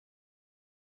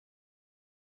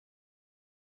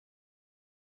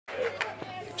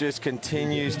just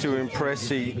continues to impress.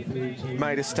 He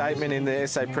made a statement in the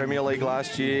SA Premier League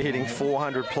last year, hitting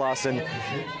 400 plus, and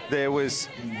there was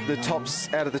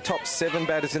out of the top 7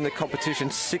 batters in the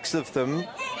competition, 6 of them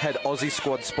had Aussie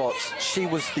squad spots. She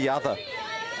was the other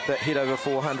that hit over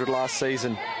 400 last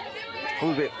season. A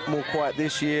little bit more quiet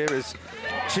this year as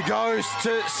she goes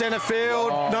to centre field.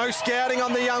 No scouting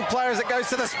on the young player as it goes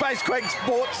to the Space Quake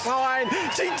Sports line.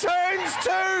 She turns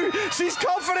 2. She's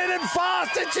confident and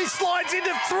fast, and she slides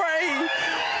into 3.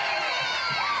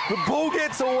 The ball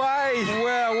gets away.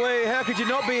 Well, how could you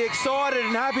not be excited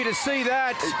and happy to see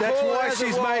that? That's why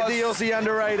she's made the Aussie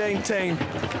under-18 team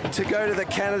to go to the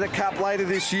Canada Cup later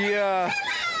this year.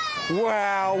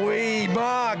 Wow-wee,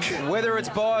 Mark. Whether it's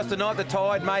biased or not, the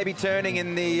tide may be turning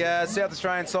in the South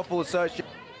Australian Softball Association.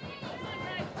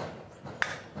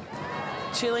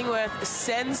 Chillingworth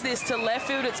sends this to left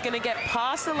field. It's going to get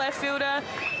past the left fielder,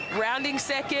 rounding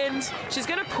second. She's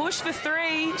going to push for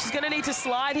 3. She's going to need to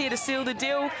slide here to seal the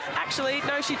deal. Actually,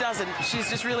 no, she doesn't. She's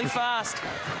just really fast.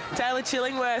 Taylor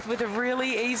Chillingworth with a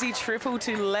really easy triple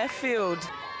to left field.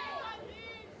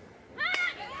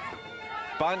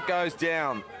 Bunt goes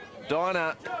down.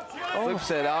 Dinah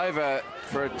flips it over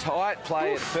for a tight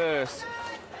play at first.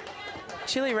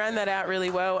 Chili ran that out really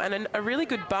well, and a really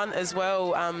good bunt as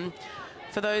well.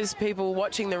 For those people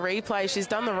watching the replay, she's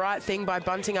done the right thing by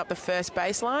bunting up the first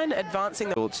baseline, advancing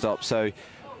the shortstop. So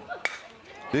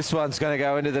this one's going to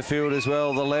go into the field as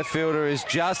well. The left fielder is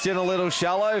just in a little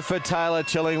shallow for Taylor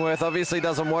Chillingworth. Obviously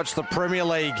doesn't watch the Premier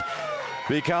League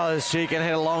because she can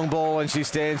hit a long ball, and she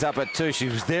stands up at 2. She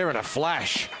was there in a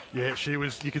flash. Yeah, she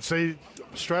was. You could see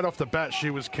straight off the bat she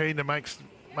was keen to make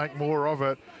more of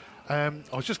it. I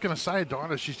was just going to say,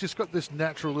 Dinah, she's just got this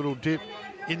natural little dip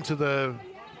into the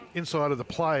inside of the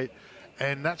plate,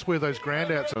 and that's where those ground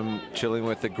outs from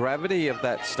Chillingworth. The gravity of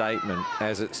that statement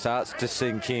as it starts to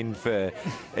sink in for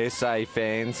SA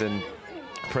fans and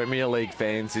Premier League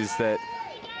fans is that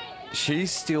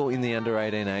she's still in the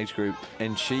under-18 age group,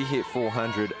 and she hit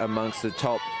 400 amongst the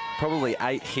top probably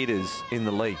 8 hitters in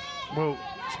the league. Well,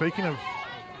 speaking of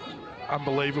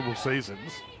unbelievable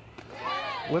seasons,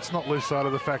 let's not lose sight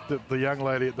of the fact that the young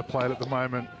lady at the plate at the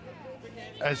moment,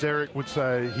 as Eric would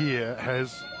say here,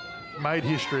 has made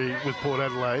history with Port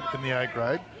Adelaide in the A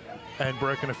grade and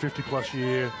broken a 50-plus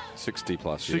year,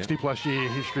 60-plus year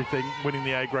history thing, winning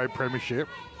the A grade premiership.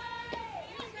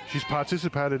 She's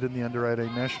participated in the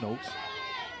under-18 nationals.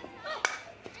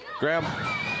 Ground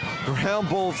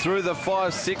ball through the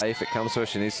 5-6. If it comes to her,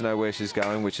 she needs to know where she's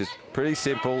going, which is pretty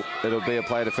simple. It'll be a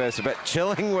play to first. But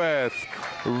Chillingworth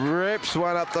rips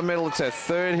one up the middle. It's her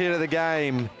 3rd hit of the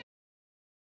game.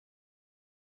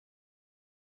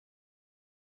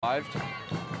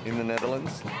 In the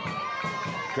Netherlands.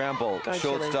 Ground ball,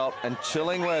 shortstop, and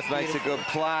Chillingworth makes a good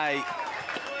play.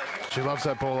 She loves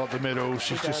that ball up the middle.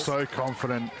 She's just so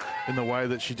confident in the way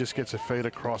that she just gets her feet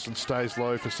across and stays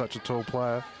low for such a tall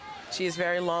player. She is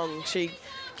very long. She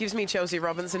gives me Chelsea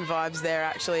Robinson vibes there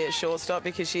actually at shortstop,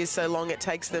 because she is so long it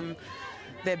takes them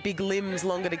their big limbs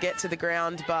longer to get to the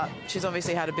ground, but she's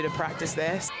obviously had a bit of practice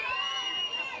there.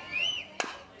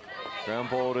 Ground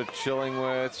ball to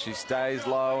Chillingworth. She stays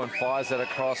low and fires it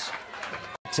across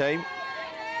team.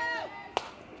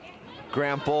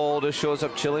 Ground ball to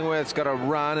shortstop. Chillingworth's got to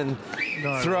run and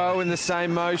throw in the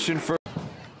same motion for.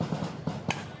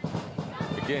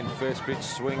 Again, first pitch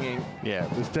swinging. Yeah,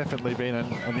 there's definitely been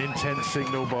an intense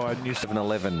signal by New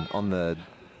 7-11 on the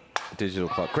digital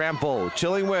clock. Ground ball.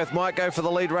 Chillingworth might go for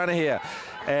the lead runner here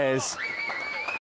as